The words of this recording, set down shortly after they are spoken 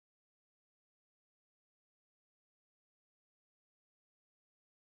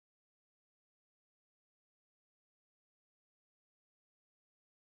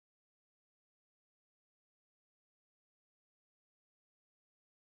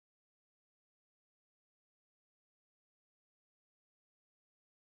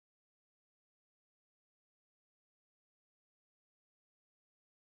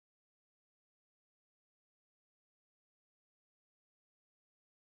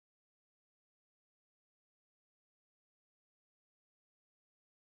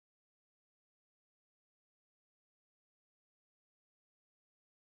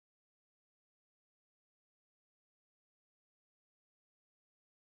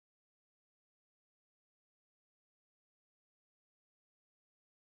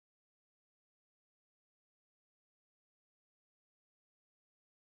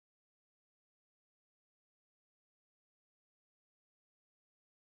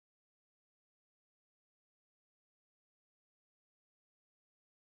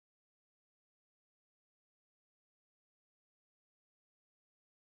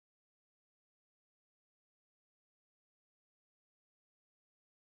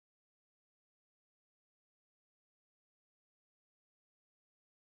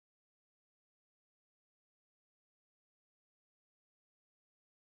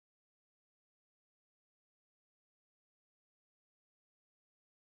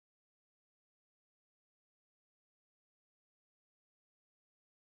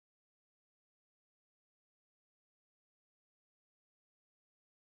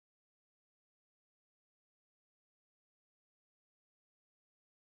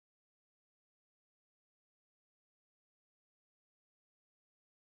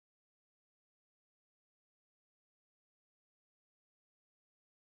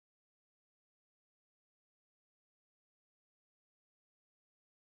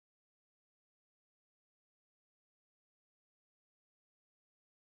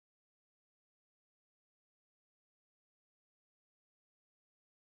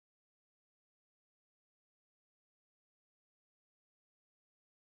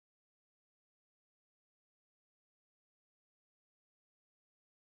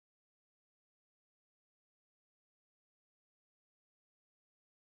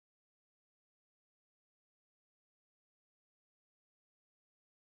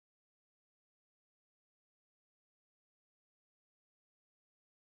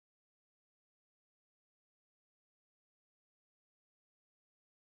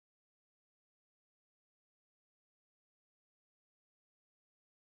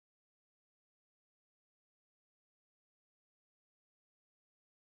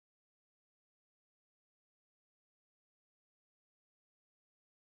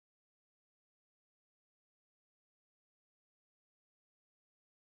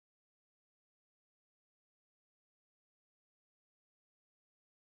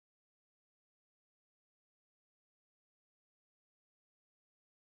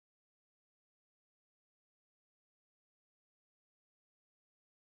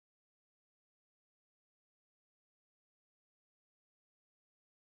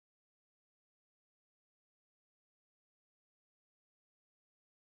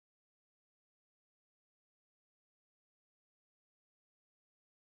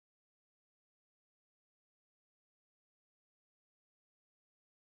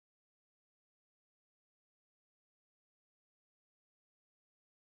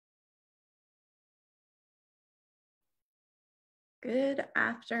Good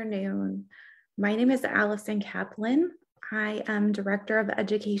afternoon. My name is Allison Kaplan. I am Director of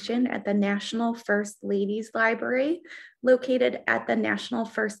Education at the National First Ladies Library, located at the National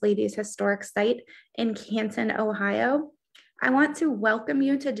First Ladies Historic Site in Canton, Ohio. I want to welcome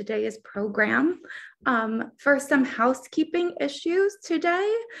you to today's program. For some housekeeping issues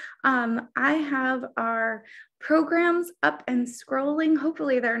today, I have our programs up and scrolling.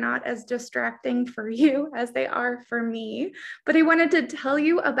 Hopefully they're not as distracting for you as they are for me, but I wanted to tell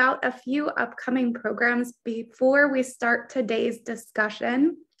you about a few upcoming programs before we start today's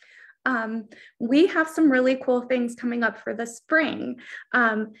discussion. We have some really cool things coming up for the spring.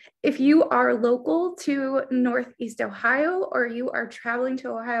 If you are local to Northeast Ohio or you are traveling to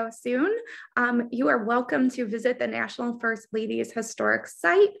Ohio soon, you are welcome to visit the National First Ladies Historic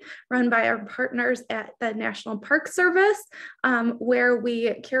Site run by our partners at the National Park Service, where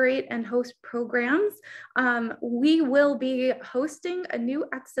we curate and host programs. We will be hosting a new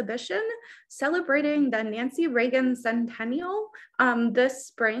exhibition celebrating the Nancy Reagan Centennial this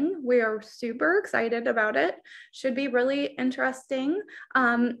spring. We are super excited about it. Should be really interesting.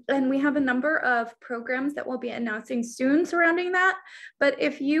 And we have a number of programs that we'll be announcing soon surrounding that. But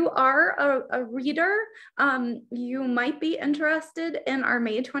if you are a reader, you might be interested in our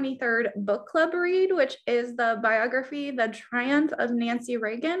May 23rd book club read, which is the biography, The Triumph of Nancy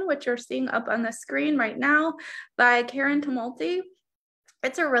Reagan, which you're seeing up on the screen right now by Karen Tumulty.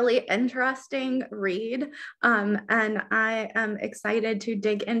 It's a really interesting read, and I am excited to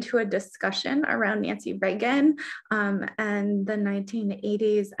dig into a discussion around Nancy Reagan and the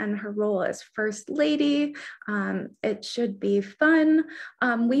 1980s and her role as First Lady. It should be fun.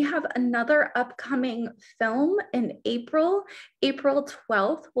 We have another upcoming film in April. April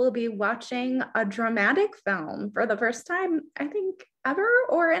 12th, we'll be watching a dramatic film for the first time, I think, ever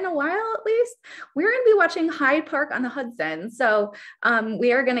or in a while at least. We're going to be watching Hyde Park on the Hudson. So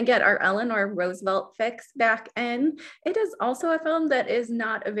we are going to get our Eleanor Roosevelt fix back in. It is also a film that is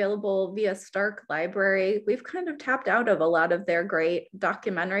not available via Stark Library. We've kind of tapped out of a lot of their great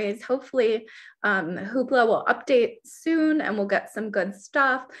documentaries. Hopefully Hoopla will update soon and we'll get some good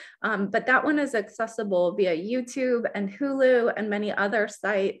stuff. But that one is accessible via YouTube and Hulu and many other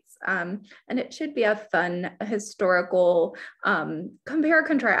sites. And it should be a fun historical compare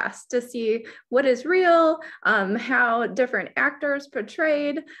contrast to see what is real, how different actors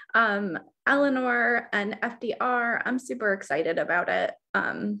portrayed Eleanor and FDR. I'm super excited about it.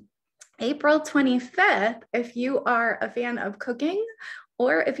 April 25th, if you are a fan of cooking,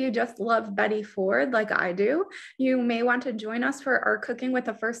 or if you just love Betty Ford like I do, you may want to join us for our Cooking with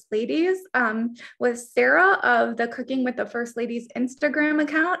the First Ladies with Sarah of the Cooking with the First Ladies Instagram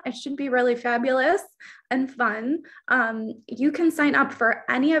account. It should be really fabulous and fun. You can sign up for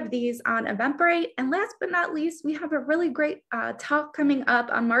any of these on Eventbrite. And last but not least, we have a really great talk coming up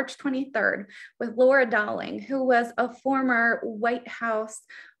on March 23rd with Laura Dowling, who was a former White House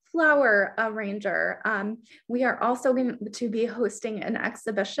flower arranger. We are also going to be hosting an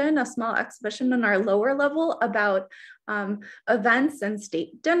exhibition, a small exhibition on our lower level about events and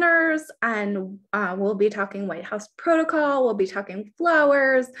state dinners, and we'll be talking White House protocol, we'll be talking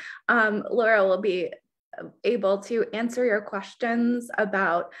flowers. Laura will be able to answer your questions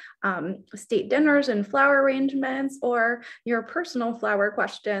about state dinners and flower arrangements or your personal flower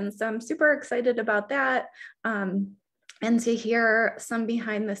questions. So I'm super excited about that. And to hear some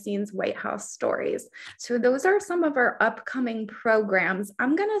behind the scenes White House stories. So those are some of our upcoming programs.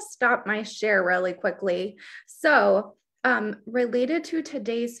 I'm gonna stop my share really quickly. So related to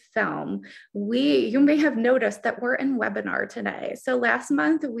today's film, you may have noticed that we're in webinar today. So last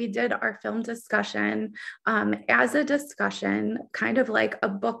month we did our film discussion as a discussion, kind of like a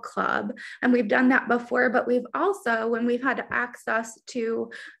book club. And we've done that before, but we've also, when we've had access to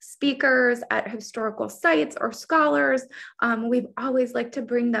speakers at historical sites or scholars, we've always liked to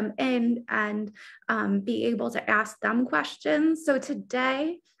bring them in and be able to ask them questions. So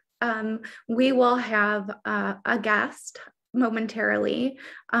today, we will have a guest momentarily.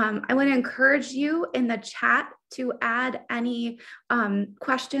 I want to encourage you in the chat to add any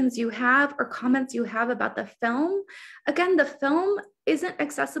questions you have or comments you have about the film. Again, the film isn't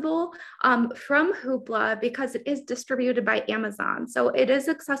accessible from Hoopla because it is distributed by Amazon. So it is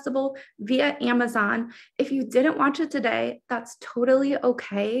accessible via Amazon. If you didn't watch it today, that's totally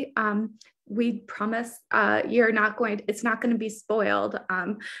okay. We promise it's not going to be spoiled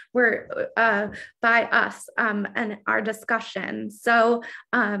by us and our discussion. So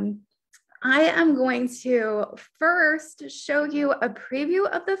I am going to first show you a preview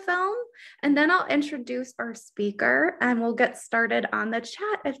of the film, and then I'll introduce our speaker and we'll get started on the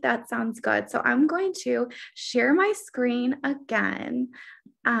chat if that sounds good. So I'm going to share my screen again,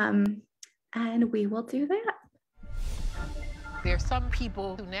 and we will do that. There are some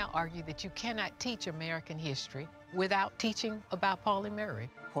people who now argue that you cannot teach American history without teaching about Pauli Murray.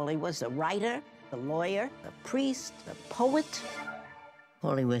 Pauli was a writer, a lawyer, a priest, a poet.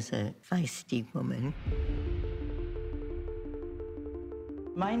 Pauli was a feisty woman.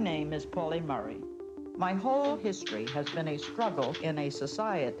 My name is Pauli Murray. My whole history has been a struggle in a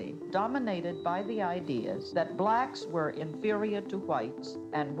society dominated by the ideas that blacks were inferior to whites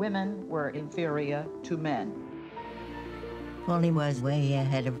and women were inferior to men. Pauli was way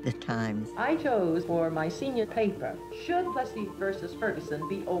ahead of the times. I chose for my senior paper, should Plessy versus Ferguson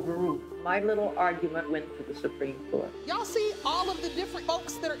be overruled? My little argument went to the Supreme Court. Y'all see all of the different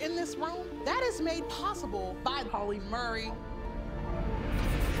folks that are in this room? That is made possible by Pauli Murray.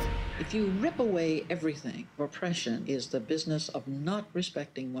 If you rip away everything, oppression is the business of not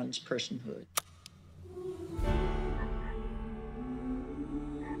respecting one's personhood.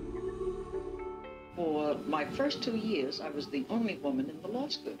 For my first 2 years, I was the only woman in the law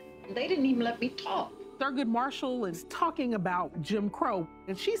school. They didn't even let me talk. Thurgood Marshall is talking about Jim Crow,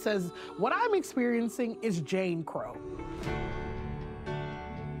 and she says, what I'm experiencing is Jane Crow.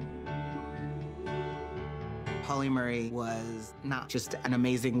 Pauli Murray was not just an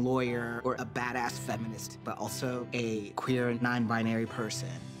amazing lawyer or a badass feminist, but also a queer, non-binary person.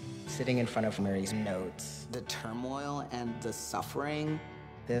 Sitting in front of Murray's notes, The turmoil and the suffering.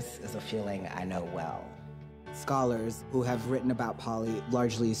 this is a feeling I know well. Scholars who have written about Pauli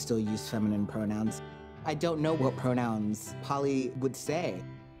largely still use feminine pronouns. I don't know what pronouns Pauli would say.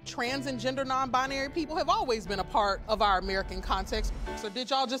 Trans and gender non-binary people have always been a part of our American context. So did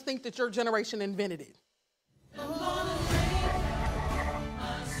y'all just think that your generation invented it? But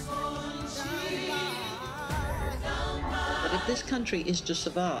if this country is to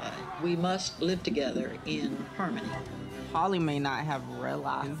survive, we must live together in harmony. Pauli may not have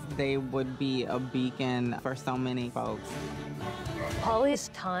realized they would be a beacon for so many folks. Pauli's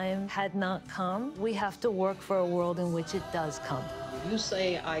time had not come. We have to work for a world in which it does come. You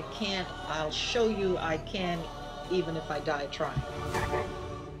say I can't, I'll show you I can, even if I die trying.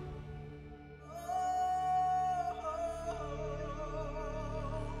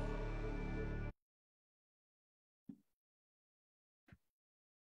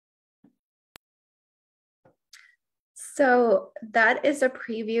 So that is a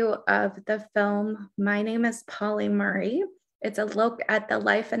preview of the film, My Name is Pauli Murray. It's a look at the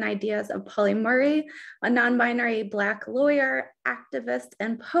life and ideas of Pauli Murray, a non-binary Black lawyer, activist,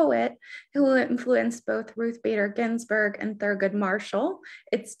 and poet who influenced both Ruth Bader Ginsburg and Thurgood Marshall.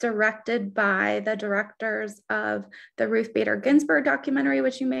 It's directed by the directors of the Ruth Bader Ginsburg documentary,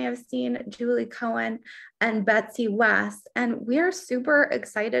 which you may have seen, Julie Cohen and Betsy West. And we are super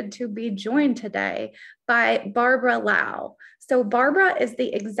excited to be joined today by Barbara Lau. So Barbara is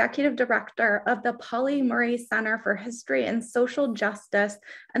the executive director of the Pauli Murray Center for History and Social Justice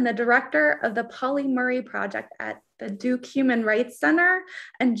and the director of the Pauli Murray Project at the Duke Human Rights Center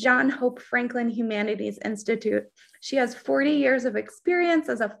and John Hope Franklin Humanities Institute. She has 40 years of experience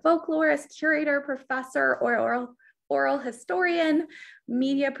as a folklorist, curator, professor, oral historian,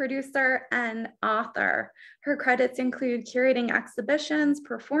 media producer, and author. Her credits include curating exhibitions,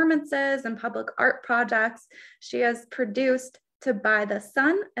 performances, and public art projects. She has produced To Buy the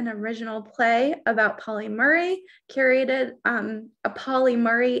Sun, an original play about Pauli Murray, curated a Pauli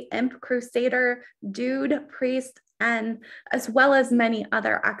Murray Imp Crusader, Dude, Priest, and as well as many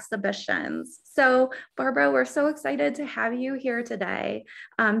other exhibitions. So Barbara, we're so excited to have you here today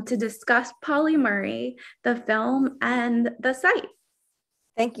to discuss Pauli Murray, the film, and the site.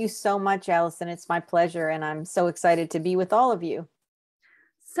 Thank you so much, Allison. It's my pleasure, and I'm so excited to be with all of you.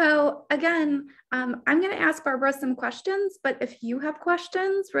 So again, I'm going to ask Barbara some questions, but if you have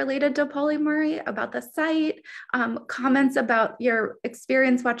questions related to Pauli Murray about the site, comments about your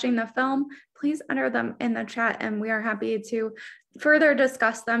experience watching the film, please enter them in the chat and we are happy to further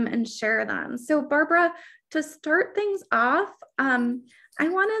discuss them and share them. So Barbara, to start things off, I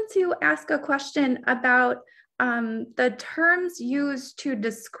wanted to ask a question about the terms used to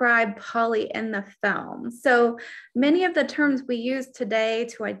describe Pauli in the film. So many of the terms we use today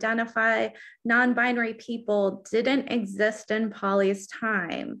to identify non-binary people didn't exist in Pauli's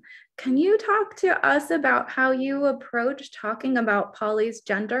time. Can you talk to us about how you approach talking about Pauli's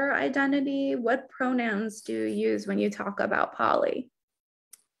gender identity? What pronouns do you use when you talk about Pauli?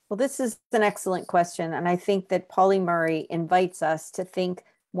 Well, this is an excellent question. And I think that Pauli Murray invites us to think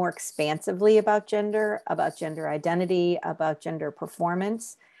more expansively about gender identity, about gender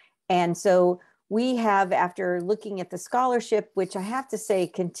performance. And so we have, after looking at the scholarship, which I have to say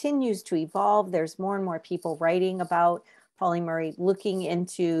continues to evolve, there's more and more people writing about Pauli Murray, looking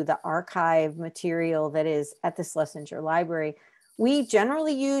into the archive material that is at the Schlesinger Library. We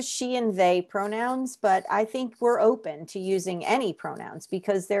generally use she and they pronouns, but I think we're open to using any pronouns,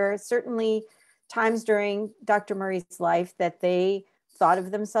 because there are certainly times during Dr. Murray's life that they thought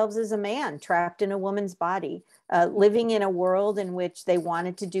of themselves as a man trapped in a woman's body, living in a world in which they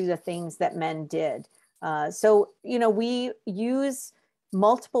wanted to do the things that men did. So, we use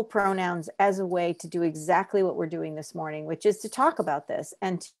multiple pronouns as a way to do exactly what we're doing this morning, which is to talk about this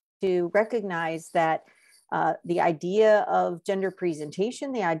and to recognize that the idea of gender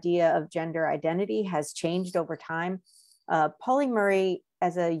presentation, the idea of gender identity has changed over time. Pauli Murray,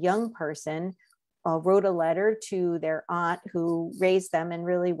 as a young person, wrote a letter to their aunt who raised them and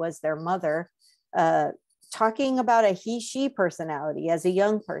really was their mother, talking about a he-she personality as a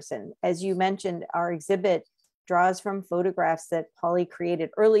young person. As you mentioned, our exhibit draws from photographs that Pauli created,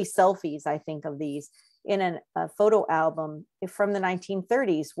 early selfies, I think of these, in a photo album from the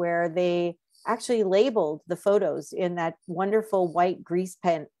 1930s, where they actually labeled the photos in that wonderful white grease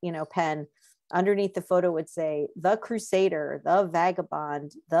pen. Underneath the photo would say, the Crusader, the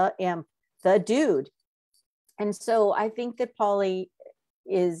Vagabond, the Imp, the Dude. And so I think that Pauli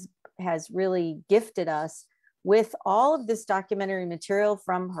has really gifted us with all of this documentary material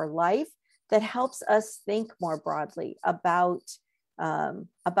from her life that helps us think more broadly about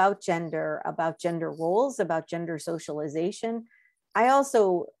gender, about gender roles, about gender socialization. I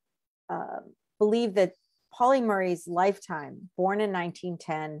also believe that Pauli Murray's lifetime, born in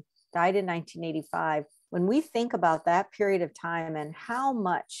 1910, died in 1985, when we think about that period of time and how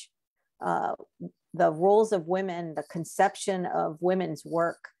much the roles of women, the conception of women's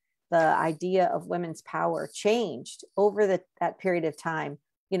work, the idea of women's power changed over that period of time,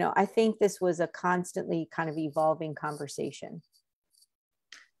 I think this was a constantly kind of evolving conversation.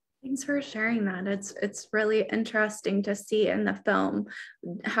 Thanks for sharing that. It's really interesting to see in the film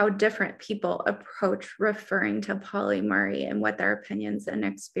how different people approach referring to Pauli Murray and what their opinions and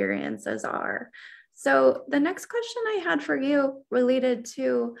experiences are. So the next question I had for you related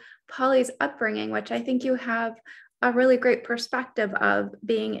to Pauli's upbringing, which I think you have a really great perspective of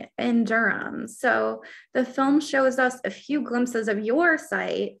being in Durham. So the film shows us a few glimpses of your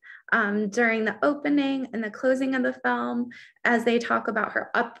site during the opening and the closing of the film as they talk about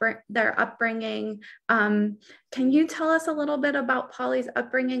their upbringing. Can you tell us a little bit about Pauli's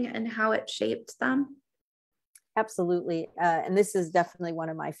upbringing and how it shaped them? Absolutely. And this is definitely one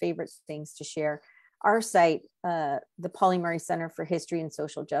of my favorite things to share. Our site, the Pauli Murray Center for History and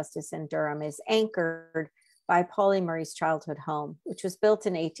Social Justice in Durham, is anchored by Pauli Murray's childhood home, which was built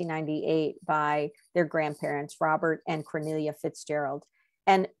in 1898 by their grandparents, Robert and Cornelia Fitzgerald.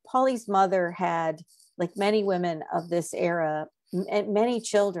 And Pauli's mother had, like many women of this era, many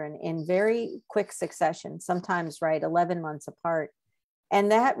children in very quick succession, sometimes 11 months apart.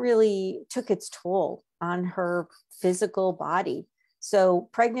 And that really took its toll on her physical body. So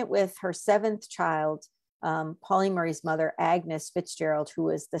pregnant with her seventh child, Pauli Murray's mother, Agnes Fitzgerald, who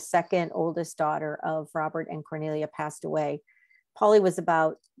was the second oldest daughter of Robert and Cornelia, passed away. Pauli was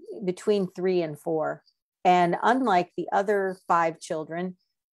about between 3 and 4. And unlike the other 5 children,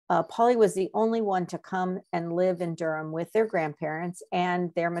 Pauli was the only one to come and live in Durham with their grandparents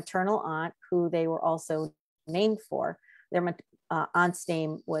and their maternal aunt, who they were also named for. Their aunt's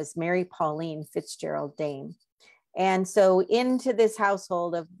name was Mary Pauline Fitzgerald Dane. And so into this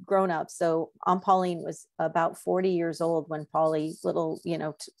household of grown-ups, so Aunt Pauline was about 40 years old when Pauli, little,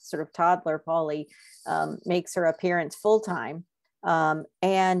 sort of toddler Pauli, makes her appearance full-time.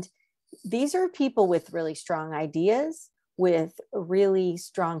 And these are people with really strong ideas, with really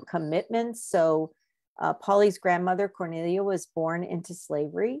strong commitments. So Pauli's grandmother, Cornelia, was born into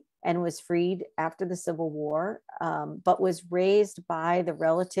slavery and was freed after the Civil War, but was raised by the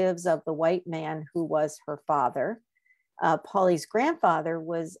relatives of the white man who was her father. Pauli's grandfather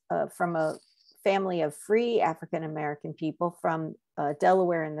was from a family of free African American people from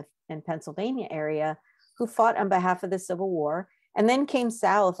Delaware and Pennsylvania area who fought on behalf of the Civil War, and then came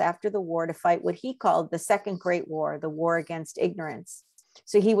south after the war to fight what he called the Second Great War, the war against ignorance.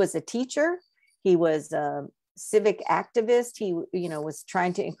 So he was a teacher, he was a civic activist, he was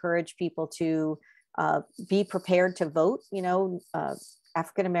trying to encourage people to be prepared to vote.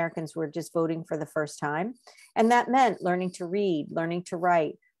 African Americans were just voting for the first time. And that meant learning to read, learning to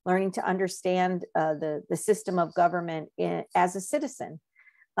write, learning to understand the system of government as a citizen.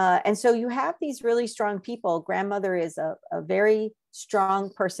 And so you have these really strong people. Grandmother is a very strong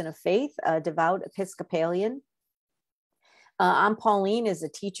person of faith, a devout Episcopalian. Aunt Pauline is a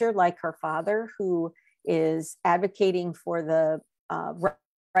teacher like her father, who is advocating for the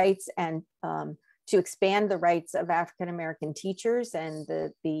rights and to expand the rights of African American teachers and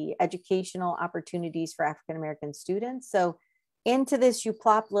the educational opportunities for African American students. So into this, you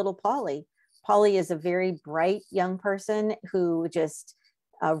plop little Pauli. Pauli is a very bright young person who just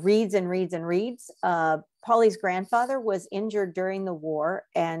reads and reads and reads. Pauli's grandfather was injured during the war,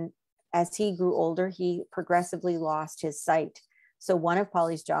 and as he grew older, he progressively lost his sight. So one of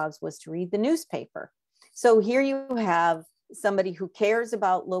Pauli's jobs was to read the newspaper. So here you have somebody who cares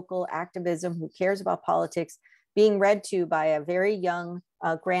about local activism, who cares about politics, being read to by a very young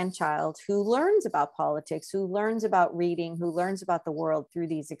grandchild who learns about politics, who learns about reading, who learns about the world through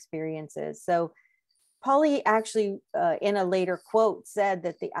these experiences. So Pauli actually, in a later quote, said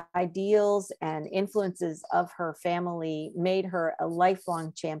that the ideals and influences of her family made her a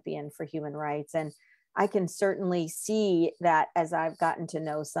lifelong champion for human rights. And I can certainly see that as I've gotten to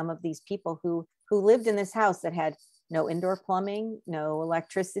know some of these people who lived in this house that had no indoor plumbing, no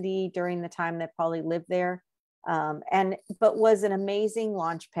electricity during the time that Pauli lived there, but was an amazing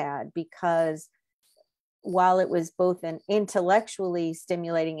launch pad, because while it was both an intellectually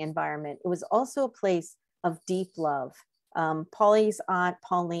stimulating environment, it was also a place of deep love. Pauli's aunt,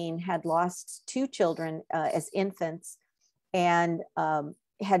 Pauline, had lost 2 children as infants and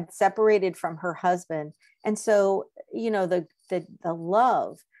had separated from her husband. And so, the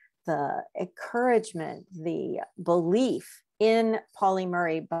love, the encouragement, the belief in Pauli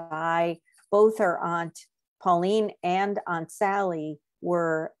Murray by both her aunt Pauline and Aunt Sally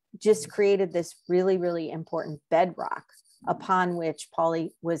were just created this really, really important bedrock upon which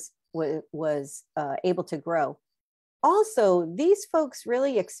Pauli was able to grow. Also, these folks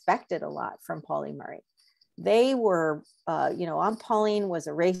really expected a lot from Pauli Murray. They were, Aunt Pauline was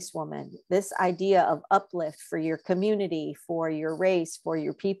a race woman. This idea of uplift for your community, for your race, for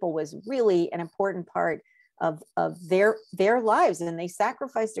your people was really an important part of their lives, and they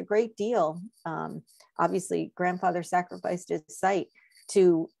sacrificed a great deal. Obviously, grandfather sacrificed his sight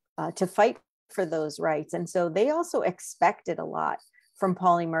to fight for those rights. And so they also expected a lot from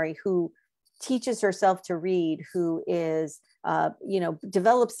Pauli Murray, who teaches herself to read, who is,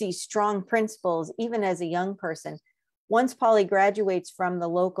 develops these strong principles, even as a young person. Once Pauli graduates from the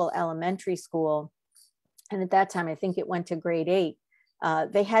local elementary school, and at that time, I think it went to grade 8,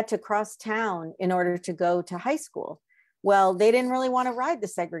 they had to cross town in order to go to high school. Well, they didn't really want to ride the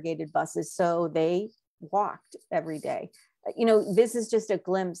segregated buses, so they walked every day. This is just a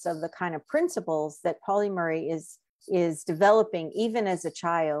glimpse of the kind of principles that Pauli Murray is developing even as a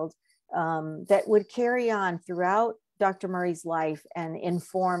child, that would carry on throughout Dr. Murray's life and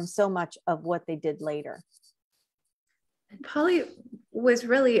inform so much of what they did later. Pauli was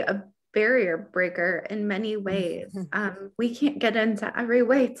really a barrier breaker in many ways. We can't get into every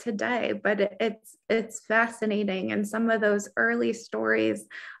way today, but it's fascinating. And some of those early stories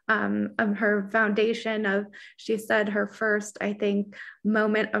of her foundation of, she said her first, I think,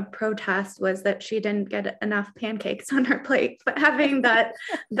 moment of protest was that she didn't get enough pancakes on her plate, but having that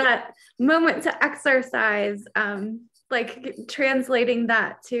moment to exercise, like translating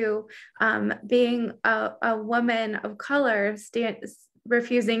that to being a woman of color,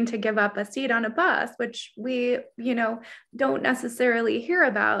 refusing to give up a seat on a bus, which we, don't necessarily hear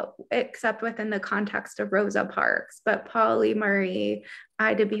about except within the context of Rosa Parks. But Pauli Murray,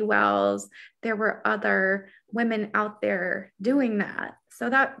 Ida B. Wells, there were other women out there doing that. So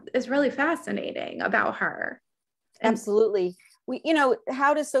that is really fascinating about her. Absolutely.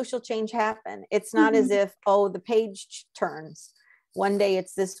 How does social change happen? It's not as if, the page turns. One day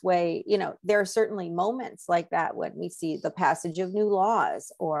it's this way. There are certainly moments like that when we see the passage of new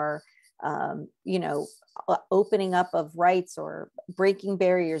laws, or, opening up of rights, or breaking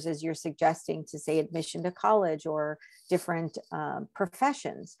barriers, as you're suggesting, to say admission to college or different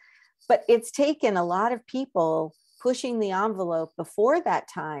professions. But it's taken a lot of people pushing the envelope before that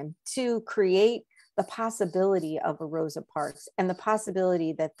time to create the possibility of a Rosa Parks, and the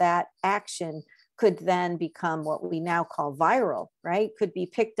possibility that action could then become what we now call viral, right? Could be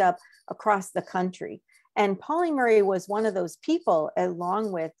picked up across the country. And Pauli Murray was one of those people,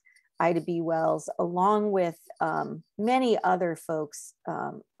 along with Ida B. Wells, along with many other folks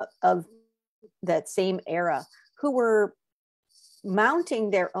of that same era, who were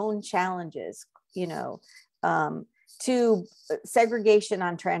mounting their own challenges, to segregation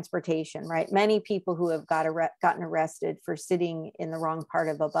on transportation, right? Many people who have gotten arrested for sitting in the wrong part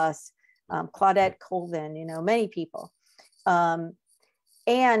of a bus, Claudette Colvin, many people, and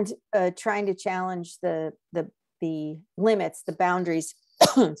trying to challenge the limits, the boundaries,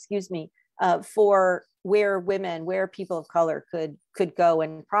 excuse me, for where people of color could go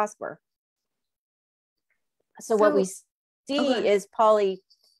and prosper. So what we see is Pauli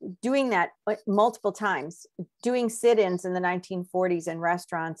doing that multiple times, doing sit-ins in the 1940s in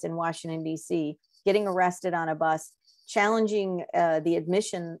restaurants in Washington, D.C., getting arrested on a bus, challenging the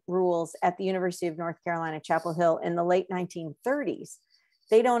admission rules at the University of North Carolina, Chapel Hill in the late 1930s.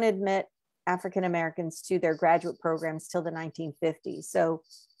 They don't admit African Americans to their graduate programs till the 1950s. So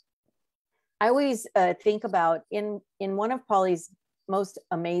I always think about in one of Pauli's most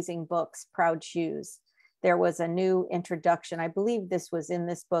amazing books, Proud Shoes, there was a new introduction. I believe this was in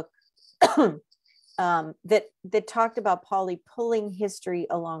this book that talked about Pauli pulling history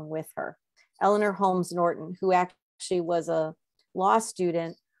along with her. Eleanor Holmes Norton, who actually was a law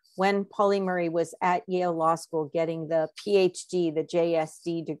student when Pauli Murray was at Yale Law School getting the PhD, the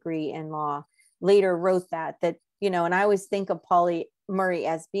JSD degree in law, later wrote that, and I always think of Pauli Murray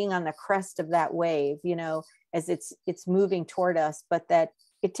as being on the crest of that wave, as it's moving toward us, but that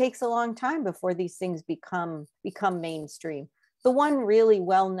it takes a long time before these things become mainstream. The one really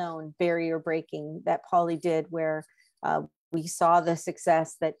well-known barrier breaking that Pauli did, where we saw the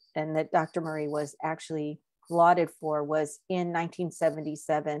success that Dr. Murray was actually lauded for, was in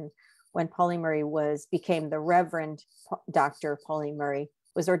 1977, when Pauli Murray became the Reverend Dr. Pauli Murray,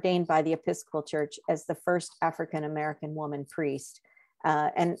 was ordained by the Episcopal Church as the first African-American woman priest.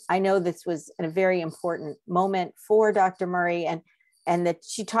 And I know this was a very important moment for Dr. Murray, and that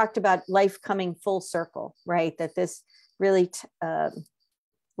she talked about life coming full circle, right? That this really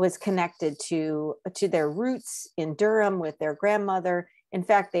was connected to their roots in Durham with their grandmother. In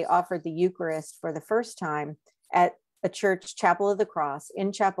fact, they offered the Eucharist for the first time at a church, Chapel of the Cross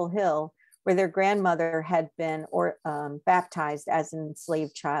in Chapel Hill, where their grandmother had been baptized as an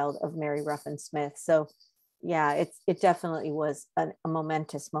enslaved child of Mary Ruffin Smith. So yeah, it definitely was a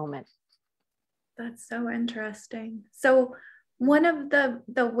momentous moment. That's so interesting. So one of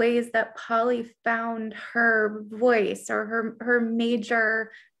the ways that Pauli found her voice, or her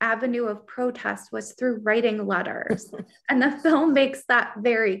major avenue of protest, was through writing letters. And the film makes that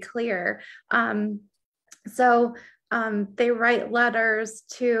very clear. They write letters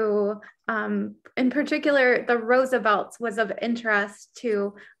to, in particular, the Roosevelts was of interest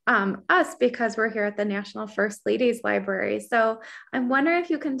to us because we're here at the National First Ladies Library. So I'm wondering if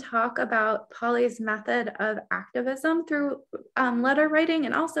you can talk about Pauli's method of activism through letter writing,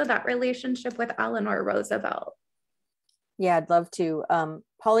 and also that relationship with Eleanor Roosevelt. Yeah, I'd love to.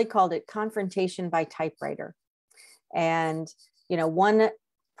 Pauli called it confrontation by typewriter. And,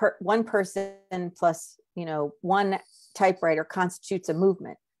 one person plus, one typewriter constitutes a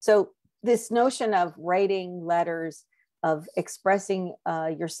movement. So this notion of writing letters, of expressing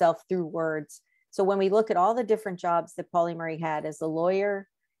yourself through words. So when we look at all the different jobs that Pauli Murray had as a lawyer,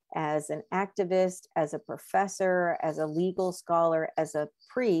 as an activist, as a professor, as a legal scholar, as a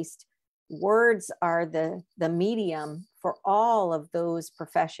priest, words are the medium for all of those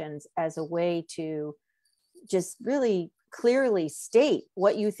professions as a way to just really clearly state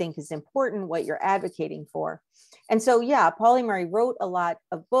what you think is important, what you're advocating for. And so, yeah, Pauli Murray wrote a lot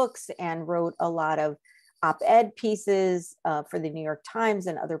of books and wrote a lot of op-ed pieces for the New York Times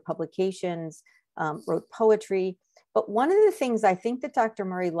and other publications, wrote poetry. But one of the things I think that Dr.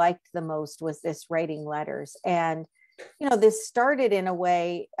 Murray liked the most was this writing letters. And, this started in a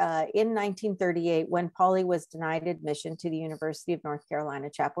way in 1938 when Pauli was denied admission to the University of North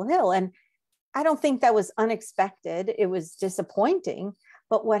Carolina, Chapel Hill. And I don't think that was unexpected. It was disappointing.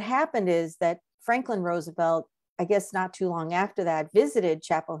 But what happened is that Franklin Roosevelt, I guess not too long after that, visited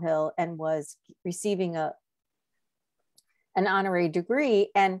Chapel Hill and was receiving an honorary degree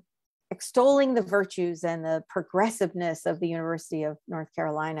and extolling the virtues and the progressiveness of the University of North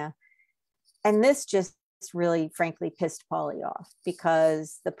Carolina. And this just really, frankly, pissed Pauli off,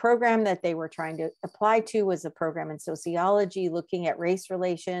 because the program that they were trying to apply to was a program in sociology looking at race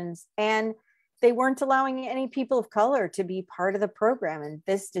relations, and they weren't allowing any people of color to be part of the program. And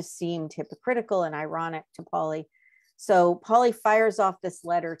this just seemed hypocritical and ironic to Pauli. So Pauli fires off this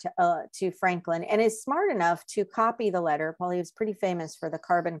letter to Franklin, and is smart enough to copy the letter. Pauli was pretty famous for the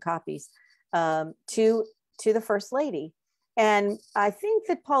carbon copies to the First Lady. And I think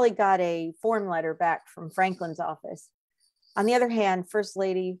that Pauli got a form letter back from Franklin's office. On the other hand, First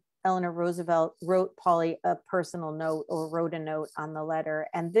Lady Eleanor Roosevelt wrote Pauli a personal note, or wrote a note on the letter.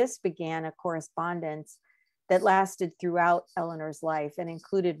 And this began a correspondence that lasted throughout Eleanor's life and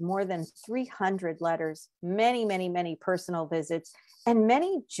included more than 300 letters, many, many, many personal visits, and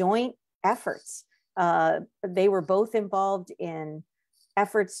many joint efforts. They were both involved in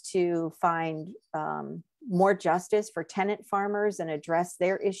efforts to find more justice for tenant farmers and address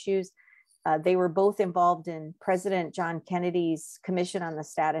their issues. They were both involved in President John Kennedy's Commission on the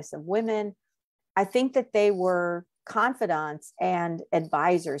Status of Women. I think that they were confidants and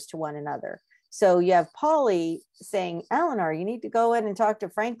advisors to one another. So you have Pauli saying, Eleanor, you need to go in and talk to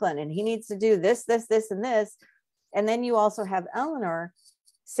Franklin, and he needs to do this, this, this, and this. And then you also have Eleanor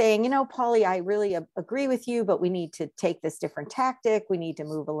saying, you know, Pauli, I really agree with you, but we need to take this different tactic. We need to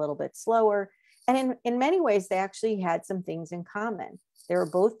move a little bit slower. And in many ways, they actually had some things in common. They were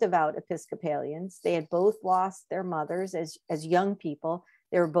both devout Episcopalians. They had both lost their mothers as young people.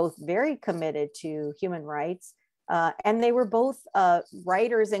 They were both very committed to human rights. And they were both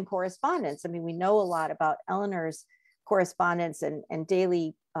writers and correspondents. I mean, we know a lot about Eleanor's correspondence and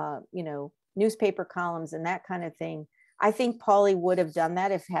daily, newspaper columns and that kind of thing. I think Pauli would have done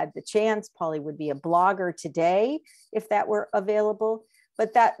that if had the chance. Pauli would be a blogger today if that were available.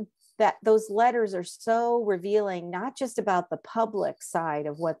 But that those letters are so revealing, not just about the public side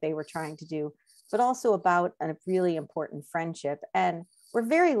of what they were trying to do, but also about a really important friendship. And we're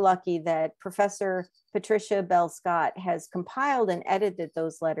very lucky that Professor Patricia Bell Scott has compiled and edited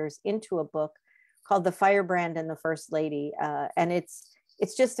those letters into a book called The Firebrand and the First Lady. And it's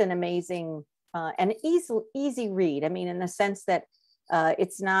just an amazing and easy read. I mean, in the sense that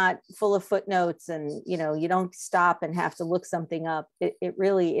it's not full of footnotes and, you don't stop and have to look something up. It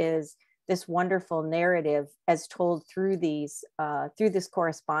really is this wonderful narrative as told through this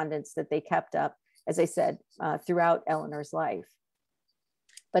correspondence that they kept up, as I said, throughout Eleanor's life.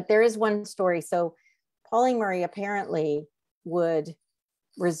 But there is one story. So Pauli Murray apparently would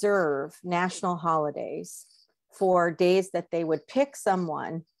reserve national holidays for days that they would pick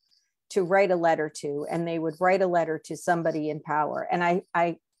someone to write a letter to, and they would write a letter to somebody in power. And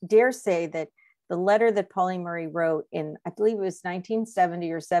I dare say that the letter that Pauli Murray wrote in, I believe it was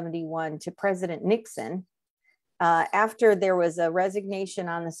 1970 or 71 to President Nixon, after there was a resignation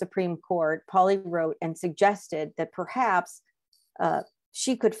on the Supreme Court, Pauli wrote and suggested that perhaps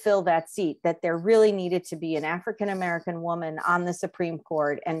she could fill that seat, that there really needed to be an African-American woman on the Supreme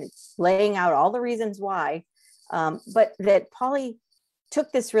Court, and laying out all the reasons why, but that Pauli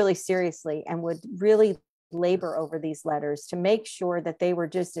took this really seriously and would really labor over these letters to make sure that they were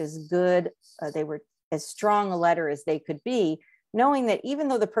just as good, they were as strong a letter as they could be, knowing that even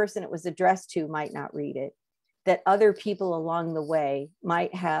though the person it was addressed to might not read it, that other people along the way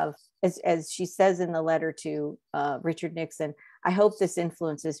might have, as she says in the letter to Richard Nixon, I hope this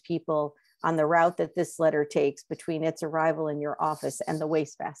influences people on the route that this letter takes between its arrival in your office and the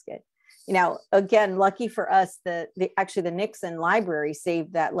wastebasket. Now, again, lucky for us, actually the Nixon Library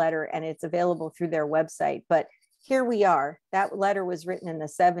saved that letter and it's available through their website. But here we are. That letter was written in the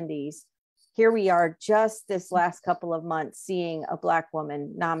 70s. Here we are just this last couple of months seeing a Black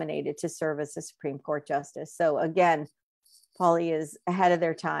woman nominated to serve as a Supreme Court justice. So again, Pauli is ahead of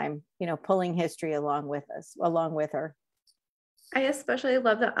their time, pulling history along with her. I especially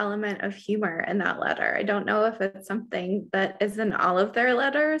love the element of humor in that letter. I don't know if it's something that is in all of their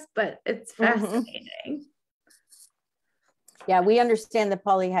letters, but it's fascinating. Mm-hmm. Yeah, we understand that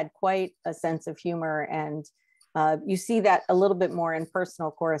Pauli had quite a sense of humor, and you see that a little bit more in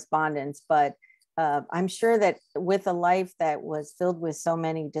personal correspondence, but I'm sure that with a life that was filled with so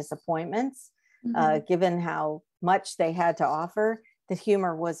many disappointments, given how much they had to offer, that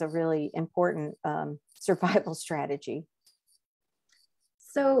humor was a really important survival strategy.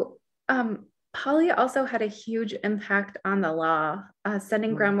 So Pauli also had a huge impact on the law,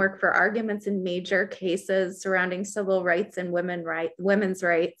 setting groundwork for arguments in major cases surrounding civil rights and women's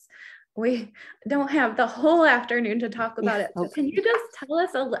rights. We don't have the whole afternoon to talk about it. So can you just tell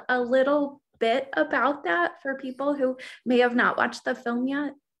us a little bit about that for people who may have not watched the film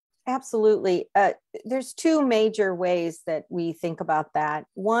yet? Absolutely. There's two major ways that we think about that.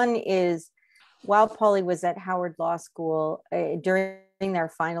 One is, while Pauli was at Howard Law School, during their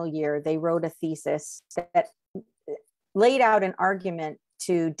final year, they wrote a thesis that laid out an argument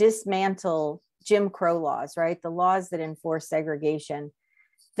to dismantle Jim Crow laws, right? The laws that enforce segregation,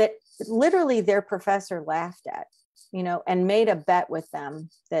 that literally their professor laughed at, and made a bet with them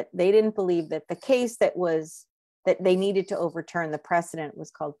that they didn't believe that the case that they needed to overturn, the precedent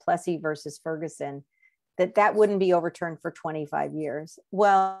was called Plessy versus Ferguson, that wouldn't be overturned for 25 years.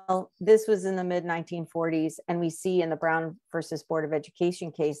 Well, this was in the mid 1940s, and we see in the Brown versus Board of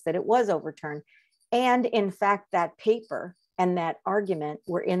Education case that it was overturned. And in fact, that paper and that argument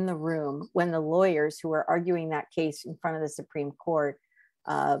were in the room when the lawyers who were arguing that case in front of the Supreme Court,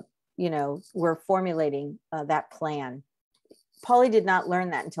 were formulating that plan. Pauli did not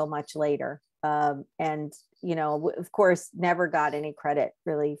learn that until much later. And, of course, never got any credit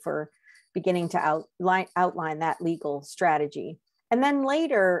really for beginning to outline that legal strategy. And then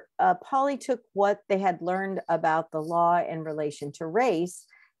later, Pauli took what they had learned about the law in relation to race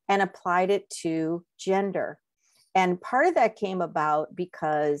and applied it to gender. And part of that came about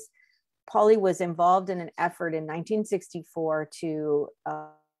because Pauli was involved in an effort in 1964 to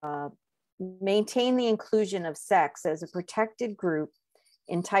maintain the inclusion of sex as a protected group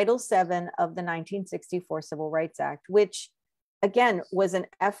in Title VII of the 1964 Civil Rights Act, which again was an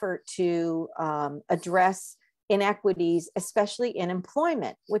effort to address inequities, especially in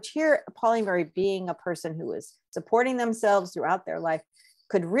employment, which here, Pauli Murray, being a person who was supporting themselves throughout their life,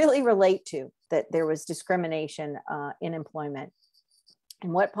 could really relate to that there was discrimination in employment.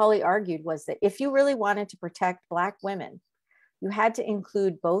 And what Pauli argued was that if you really wanted to protect Black women, you had to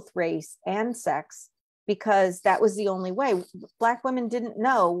include both race and sex, because that was the only way. Black women didn't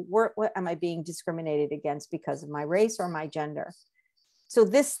know, what am I being discriminated against because of my race or my gender? So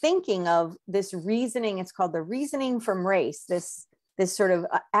this thinking of this reasoning, it's called the reasoning from race, this sort of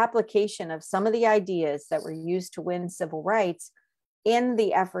application of some of the ideas that were used to win civil rights in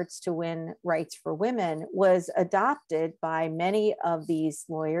the efforts to win rights for women, was adopted by many of these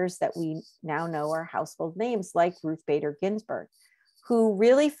lawyers that we now know are household names, like Ruth Bader Ginsburg, who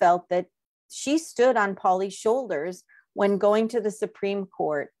really felt that she stood on Pauli's shoulders when going to the Supreme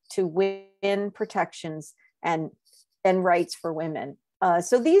Court to win protections and rights for women.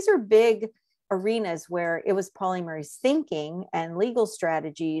 So these are big arenas where it was Pauli Murray's thinking and legal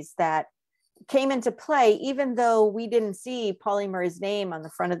strategies that came into play, even though we didn't see Pauli Murray's name on the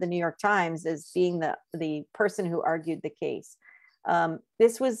front of the New York Times as being the person who argued the case.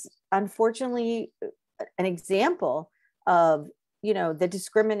 This was unfortunately an example of, the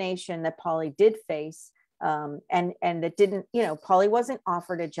discrimination that Pauli did face, and that didn't, Pauli wasn't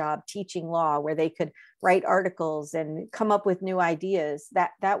offered a job teaching law where they could write articles and come up with new ideas.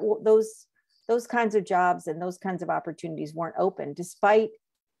 Those kinds of jobs and those kinds of opportunities weren't open, despite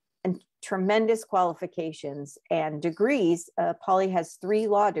tremendous qualifications and degrees. Pauli has 3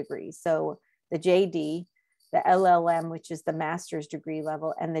 law degrees. So the JD, the LLM, which is the master's degree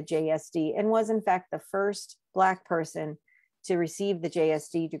level, and the JSD, and was in fact the first Black person to receive the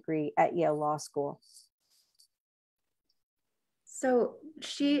JSD degree at Yale Law School. So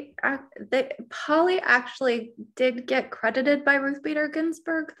Pauli actually did get credited by Ruth Bader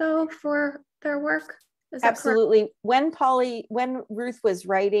Ginsburg, though, for their work. Is that absolutely correct? When Ruth was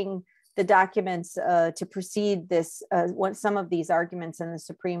writing the documents to precede this, some of these arguments in the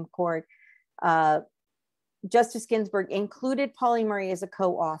Supreme Court, Justice Ginsburg included Pauli Murray as a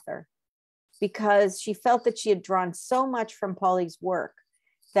co-author, because she felt that she had drawn so much from Pauli's work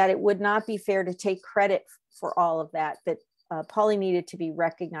that it would not be fair to take credit for all of that, Pauli needed to be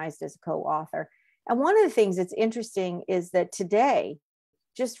recognized as a co-author. And one of the things that's interesting is that today,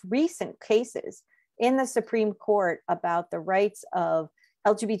 just recent cases in the Supreme Court about the rights of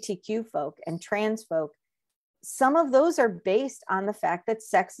LGBTQ folk and trans folk, some of those are based on the fact that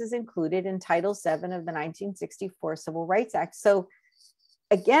sex is included in Title VII of the 1964 Civil Rights Act. So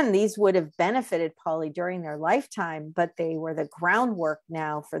again, these would have benefited Pauli during their lifetime, but they were the groundwork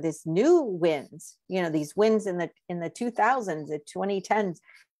now for this new wins, these wins in the 2000s, the 2010s,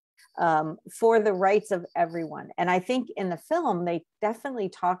 for the rights of everyone. And I think in the film, they definitely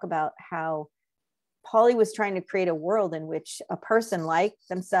talk about how Pauli was trying to create a world in which a person like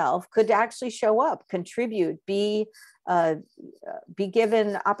themselves could actually show up, contribute, be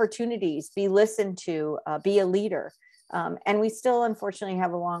given opportunities, be listened to, be a leader. And we still, unfortunately,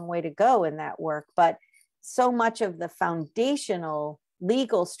 have a long way to go in that work. But so much of the foundational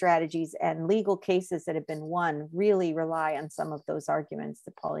legal strategies and legal cases that have been won really rely on some of those arguments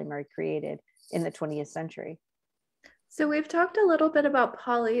that Pauli Murray created in the 20th century. So we've talked a little bit about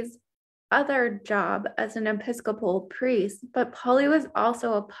Pauli's other job as an Episcopal priest, but Pauli was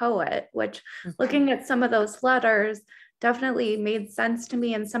also a poet, which looking at some of those letters definitely made sense to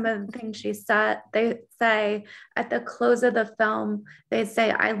me. And some of the things she said, they say at the close of the film, they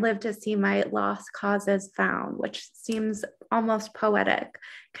say, "I live to see my lost causes found," which seems almost poetic.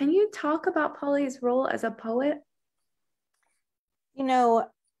 Can you talk about Pauli's role as a poet?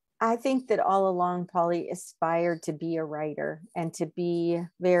 I think that all along Pauli aspired to be a writer and to be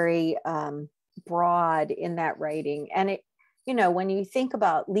very broad in that writing. And when you think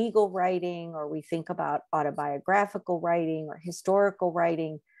about legal writing, or we think about autobiographical writing or historical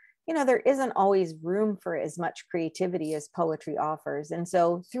writing, there isn't always room for as much creativity as poetry offers. And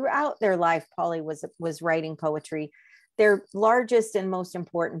so throughout their life, Pauli was writing poetry. Their largest and most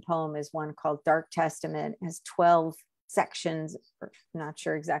important poem is one called Dark Testament. It has 12 sections, or I'm not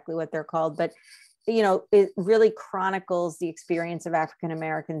sure exactly what they're called, but you know, it really chronicles the experience of African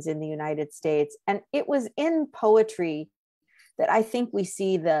Americans in the United States. And it was in poetry that I think we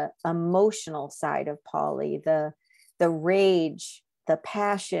see the emotional side of Pauli, the rage, the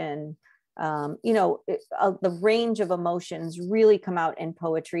passion, you know, the range of emotions really come out in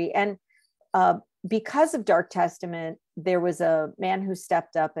poetry. And because of Dark Testament, there was a man who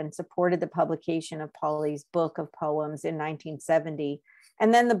stepped up and supported the publication of Pauli's book of poems in 1970.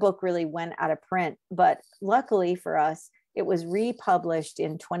 And then the book really went out of print. But luckily for us, it was republished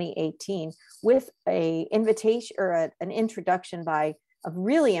in 2018 with an invitation or an introduction by a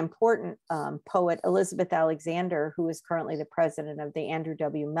really important poet, Elizabeth Alexander, who is currently the president of the Andrew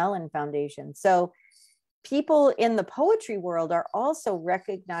W. Mellon Foundation. So people in the poetry world are also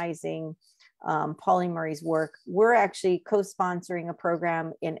recognizing Pauli Murray's work. We're actually co-sponsoring a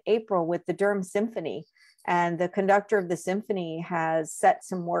program in April with the Durham Symphony, and the conductor of the symphony has set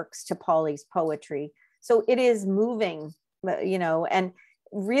some works to Pauli's poetry. So it is moving, you know, and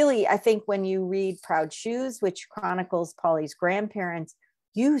really, I think when you read Proud Shoes, which chronicles Pauli's grandparents,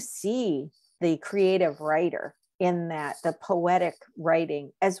 you see the creative writer in that, the poetic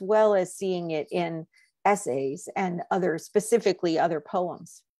writing, as well as seeing it in essays and specifically other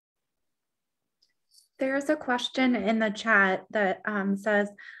poems. There's a question in the chat that says,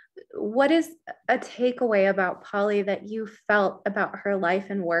 what is a takeaway about Pauli that you felt about her life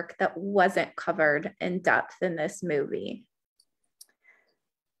and work that wasn't covered in depth in this movie?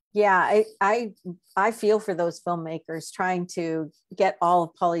 Yeah, I feel for those filmmakers trying to get all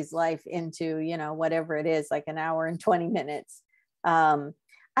of Pauli's life into, you know, whatever it is, like an hour and 20 minutes.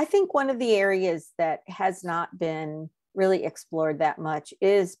 I think one of the areas that has not been really explored that much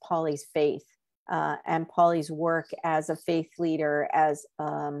is Pauli's faith. And Pauli's work as a faith leader, as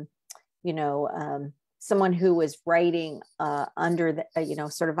you know, someone who was writing under the, you know,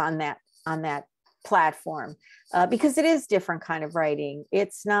 sort of on that platform, because it is different kind of writing.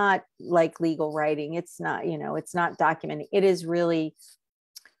 It's not like legal writing. It's not, you know, it's not documenting. It is really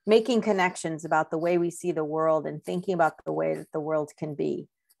making connections about the way we see the world and thinking about the way that the world can be.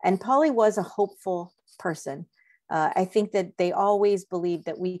 And Pauli was a hopeful person. I think that they always believed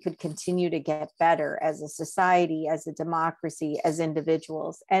that we could continue to get better as a society, as a democracy, as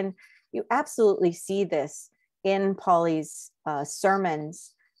individuals. And you absolutely see this in Pauli's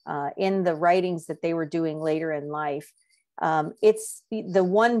sermons, in the writings that they were doing later in life. It's the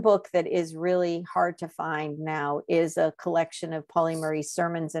one book that is really hard to find now is a collection of Pauli Murray's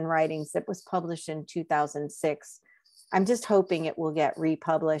sermons and writings that was published in 2006. I'm just hoping it will get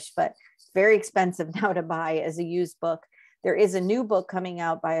republished, but very expensive now to buy as a used book. There is a new book coming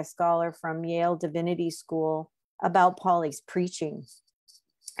out by a scholar from Yale Divinity School about Pauli's preaching.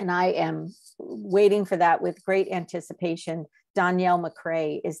 And I am waiting for that with great anticipation. Danielle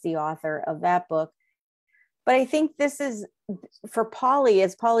McCrae is the author of that book. But I think this is for Pauli,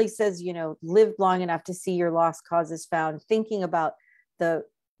 as Pauli says, you know, lived long enough to see your lost causes found, thinking about the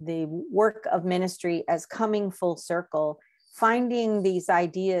work of ministry as coming full circle, finding these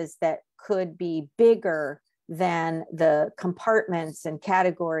ideas that could be bigger than the compartments and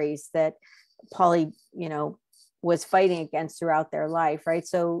categories that Pauli, you know, was fighting against throughout their life, right?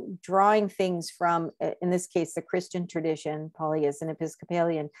 So drawing things from, in this case, the Christian tradition, Pauli is an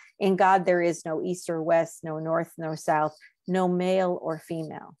Episcopalian. In God, there is no east or west, no north, no south, no male or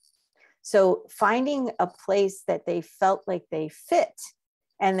female. So finding a place that they felt like they fit,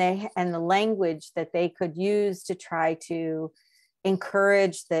 and the language that they could use to try to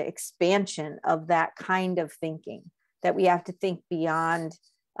encourage the expansion of that kind of thinking, that we have to think beyond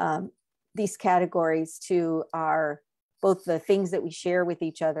these categories to both the things that we share with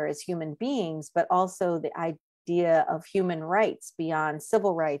each other as human beings, but also the idea of human rights beyond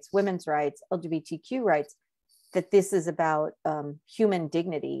civil rights, women's rights, LGBTQ rights, that this is about human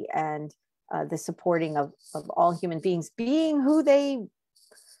dignity and the supporting of all human beings being who they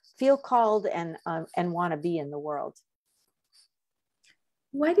feel called and want to be in the world.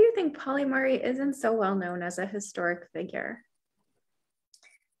 Why do you think Pauli Murray isn't so well known as a historic figure?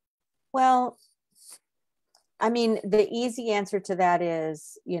 Well, I mean, the easy answer to that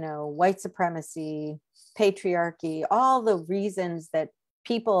is, you know, white supremacy, patriarchy, all the reasons that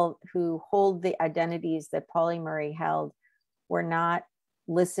people who hold the identities that Pauli Murray held were not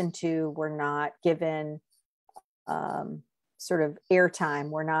listened to, were not given sort of airtime.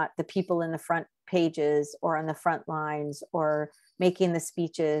 We're not the people in the front pages or on the front lines or making the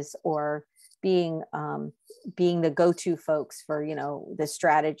speeches or being the go-to folks for, you know, the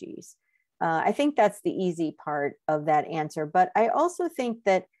strategies. I think that's the easy part of that answer. But I also think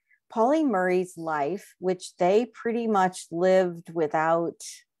that Pauli Murray's life, which they pretty much lived without,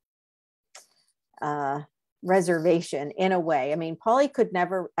 reservation in a way. I mean, Pauli could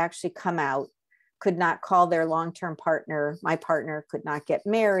never actually come out, could not call their long-term partner, my partner, could not get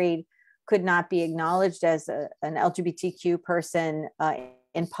married, could not be acknowledged as an LGBTQ person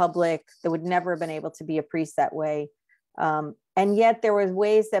in public. They would never have been able to be a priest that way. And yet there were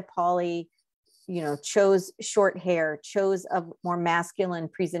ways that Pauli, chose short hair, chose a more masculine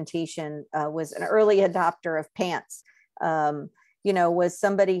presentation, was an early adopter of pants, was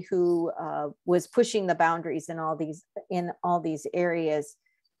somebody who was pushing the boundaries in all these areas.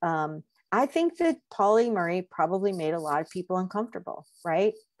 I think that Pauli Murray probably made a lot of people uncomfortable,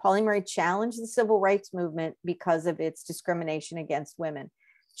 right? Pauli Murray challenged the civil rights movement because of its discrimination against women,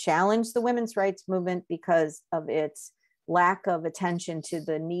 challenged the women's rights movement because of its lack of attention to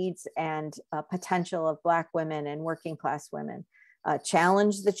the needs and potential of Black women and working class women,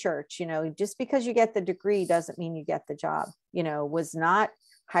 challenged the church. Just because you get the degree doesn't mean you get the job. Was not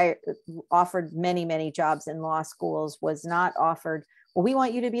offered many jobs in law schools, was not offered, well, we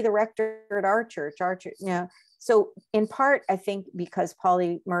want you to be the rector at our church. So in part, I think because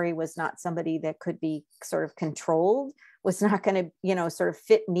Pauli Murray was not somebody that could be sort of controlled, was not going to, sort of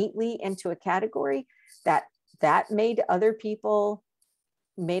fit neatly into a category, that made other people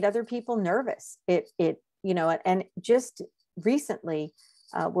nervous. And just recently,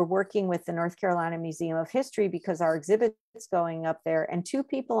 we're working with the North Carolina Museum of History because our exhibit's going up there, and 2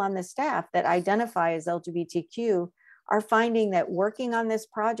 people on the staff that identify as LGBTQ are finding that working on this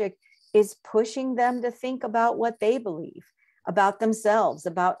project is pushing them to think about what they believe about themselves,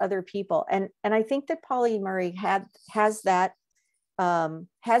 about other people. And I think that Pauli Murray has that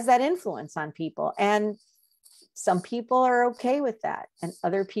influence on people. And some people are okay with that. And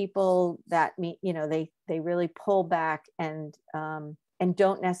other people that they really pull back and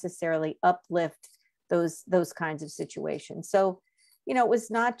don't necessarily uplift those kinds of situations. So, it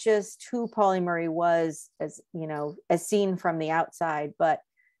was not just who Pauli Murray was as seen from the outside, but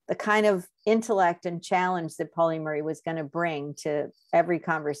the kind of intellect and challenge that Pauli Murray was going to bring to every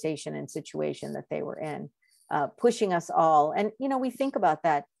conversation and situation that they were in, pushing us all. And, we think about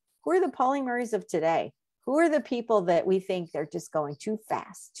that. Who are the Pauli Murrays of today? Who are the people that we think they're just going too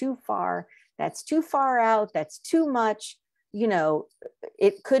fast, too far? That's too far out. That's too much.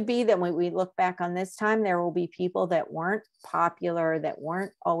 It could be that when we look back on this time, there will be people that weren't popular, that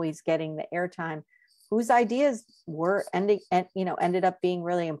weren't always getting the airtime, whose ideas were ended up being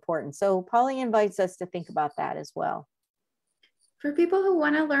really important. So Pauli invites us to think about that as well. For people who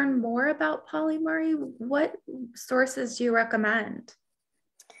want to learn more about Pauli Murray, what sources do you recommend?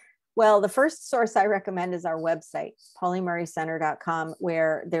 Well, the first source I recommend is our website, paulimurraycenter.com,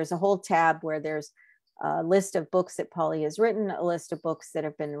 where there's a whole tab where there's a list of books that Pauli has written, a list of books that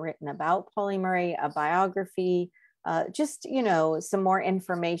have been written about Pauli Murray, a biography, some more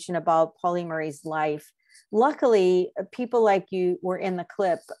information about Pauli Murray's life. Luckily, people like you were in the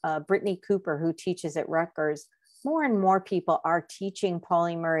clip, Brittany Cooper, who teaches at Rutgers. More and more people are teaching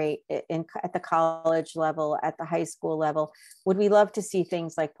Pauli Murray at the college level, at the high school level. Would we love to see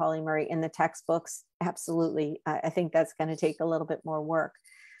things like Pauli Murray in the textbooks? Absolutely. I think that's going to take a little bit more work.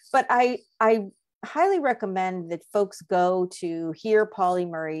 But I highly recommend that folks go to hear Pauli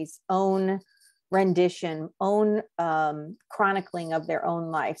Murray's own rendition, own chronicling of their own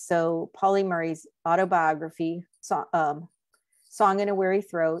life. So Pauli Murray's autobiography, Song in a Weary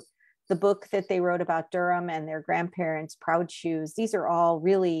Throat, the book that they wrote about Durham and their grandparents, Proud Shoes. These are all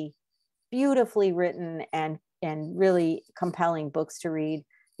really beautifully written and really compelling books to read.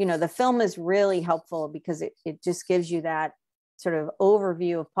 The film is really helpful because it just gives you that sort of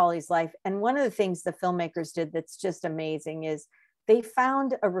overview of Pauli's life. And one of the things the filmmakers did that's just amazing is they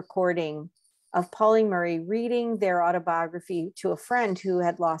found a recording of Pauli Murray reading their autobiography to a friend who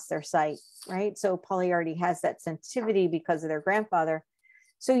had lost their sight, right? So Pauli already has that sensitivity because of their grandfather.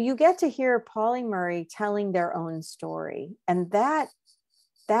 So you get to hear Pauli Murray telling their own story. And that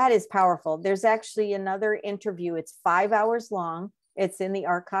is powerful. There's actually another interview. It's 5 hours long. It's in the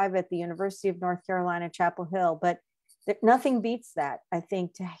archive at the University of North Carolina, Chapel Hill, but nothing beats that. I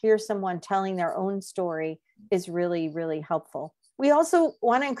think to hear someone telling their own story is really, really helpful. We also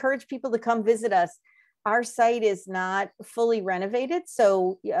want to encourage people to come visit us. Our site is not fully renovated,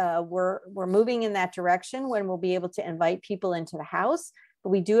 so we're moving in that direction when we'll be able to invite people into the house.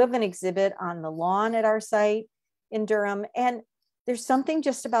 But we do have an exhibit on the lawn at our site in Durham, and there's something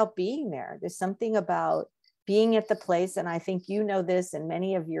just about being there. There's something about being at the place, and I think you know this, and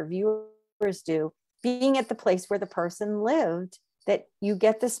many of your viewers do, being at the place where the person lived, that you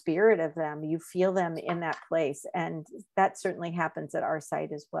get the spirit of them, you feel them in that place. And that certainly happens at our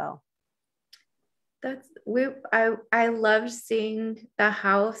site as well. I loved seeing the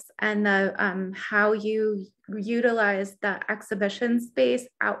house and the how you utilize the exhibition space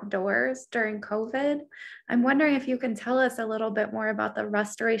outdoors during COVID. I'm wondering if you can tell us a little bit more about the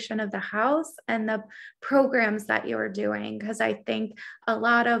restoration of the house and the programs that you're doing, because I think a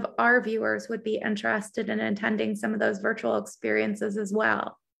lot of our viewers would be interested in attending some of those virtual experiences as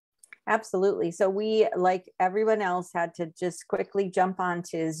well. Absolutely. So we, like everyone else, had to just quickly jump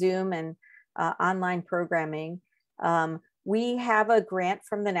onto Zoom and online programming. We have a grant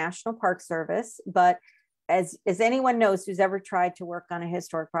from the National Park Service, but as anyone knows who's ever tried to work on a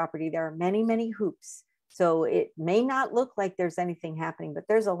historic property, there are many, many hoops. So it may not look like there's anything happening, but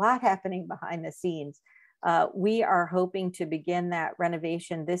there's a lot happening behind the scenes. We are hoping to begin that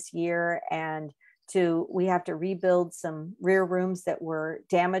renovation this year, and we have to rebuild some rear rooms that were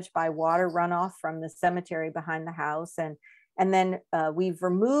damaged by water runoff from the cemetery behind the house. And then we've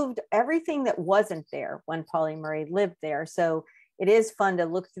removed everything that wasn't there when Pauli Murray lived there. So it is fun to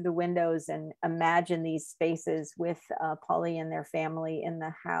look through the windows and imagine these spaces with Pauli and their family in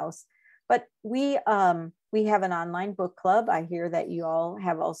the house. But we have an online book club. I hear that you all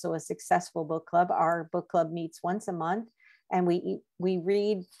have also a successful book club. Our book club meets once a month, and we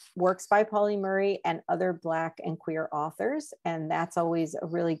read works by Pauli Murray and other Black and queer authors. And that's always a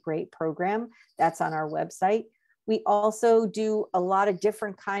really great program. That's on our website. We also do a lot of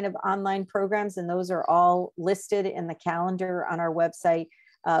different kind of online programs, and those are all listed in the calendar on our website.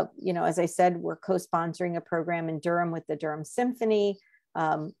 As I said, we're co-sponsoring a program in Durham with the Durham Symphony,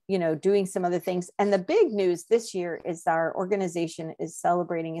 doing some other things. And the big news this year is our organization is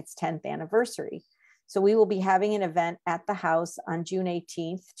celebrating its 10th anniversary. So we will be having an event at the house on June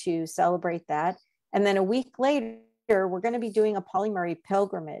 18th to celebrate that. And then a week later, we're going to be doing a Pauli Murray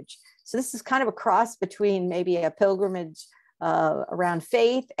pilgrimage. So this is kind of a cross between maybe a pilgrimage around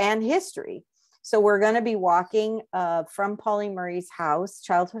faith and history. So we're going to be walking from Pauli Murray's house,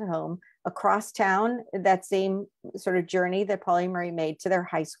 childhood home, across town, that same sort of journey that Pauli Murray made to their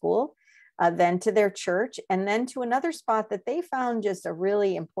high school, then to their church, and then to another spot that they found just a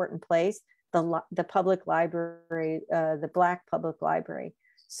really important place, the public library, the Black Public Library.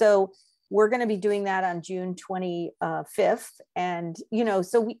 So we're going to be doing that on June 25th. And,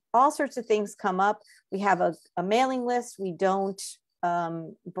 so all sorts of things come up. We have a mailing list. We don't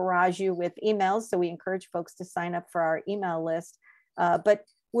barrage you with emails. So we encourage folks to sign up for our email list. But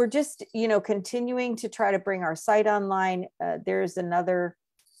we're just, continuing to try to bring our site online. There's another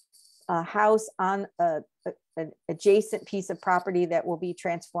house on an adjacent piece of property that will be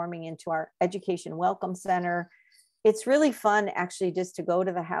transforming into our Education Welcome Center. It's really fun actually just to go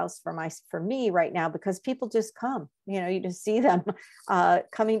to the house for me right now, because people just come, you just see them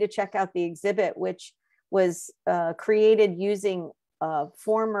coming to check out the exhibit, which was created using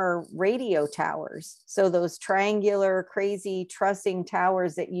former radio towers. So those triangular, crazy trussing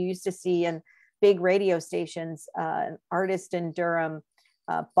towers that you used to see in big radio stations, an artist in Durham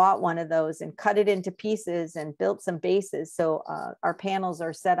bought one of those and cut it into pieces and built some bases. So our panels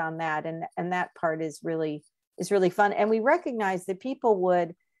are set on that. And that part is really fun. And we recognize that people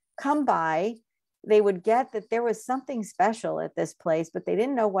would come by, they would get that there was something special at this place, but they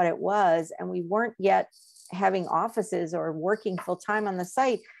didn't know what it was. And we weren't yet having offices or working full time on the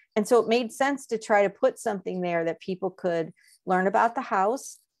site. And so it made sense to try to put something there that people could learn about the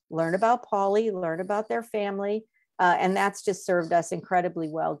house, learn about Pauli, learn about their family. And that's just served us incredibly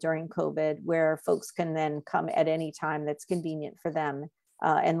well during COVID, where folks can then come at any time that's convenient for them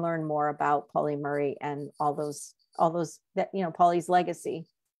and learn more about Pauli Murray and all those that, Pauli's legacy.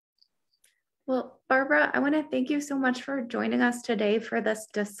 Well, Barbara, I want to thank you so much for joining us today for this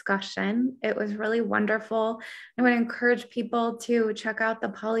discussion. It was really wonderful. I want to encourage people to check out the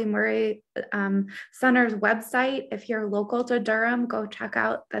Pauli Murray Center's website. If you're local to Durham, go check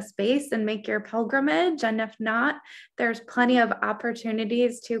out the space and make your pilgrimage. And if not, there's plenty of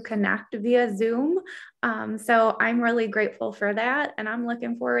opportunities to connect via Zoom. So I'm really grateful for that. And I'm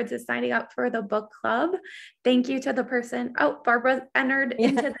looking forward to signing up for the book club. Thank you to the person. Oh, Barbara entered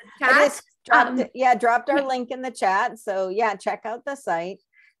into the chat. Dropped our link in the chat. So check out the site.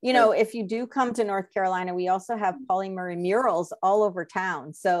 If you do come to North Carolina, we also have Pauli Murray murals all over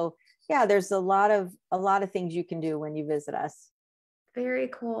town. So there's a lot of things you can do when you visit us. Very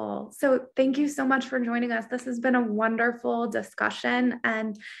cool. So thank you so much for joining us. This has been a wonderful discussion.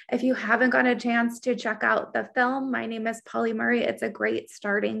 And if you haven't got a chance to check out the film, My Name is Pauli Murray, it's a great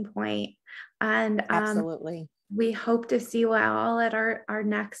starting point. And absolutely. We hope to see you all at our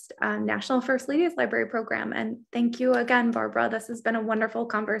next National First Ladies Library program. And thank you again, Barbara. This has been a wonderful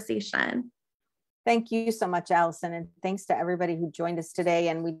conversation. Thank you so much, Allison. And thanks to everybody who joined us today.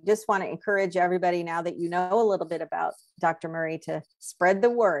 And we just want to encourage everybody, now that you know a little bit about Dr. Murray, to spread the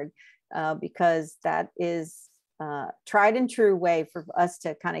word, because that is a tried and true way for us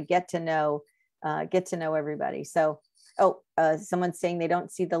to kind of get to know everybody. So, someone's saying they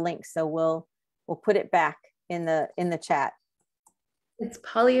don't see the link. So we'll put it back in the chat. It's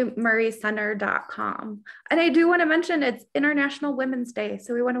paulimurraycenter.com. And I do want to mention it's International Women's Day.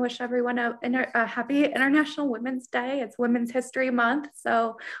 So we want to wish everyone a happy International Women's Day. It's Women's History Month.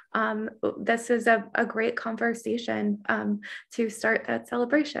 So this is a great conversation to start that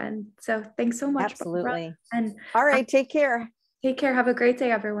celebration. So thanks so much. Absolutely. Barbara. And all right, take care. Take care. Have a great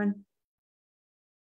day, everyone.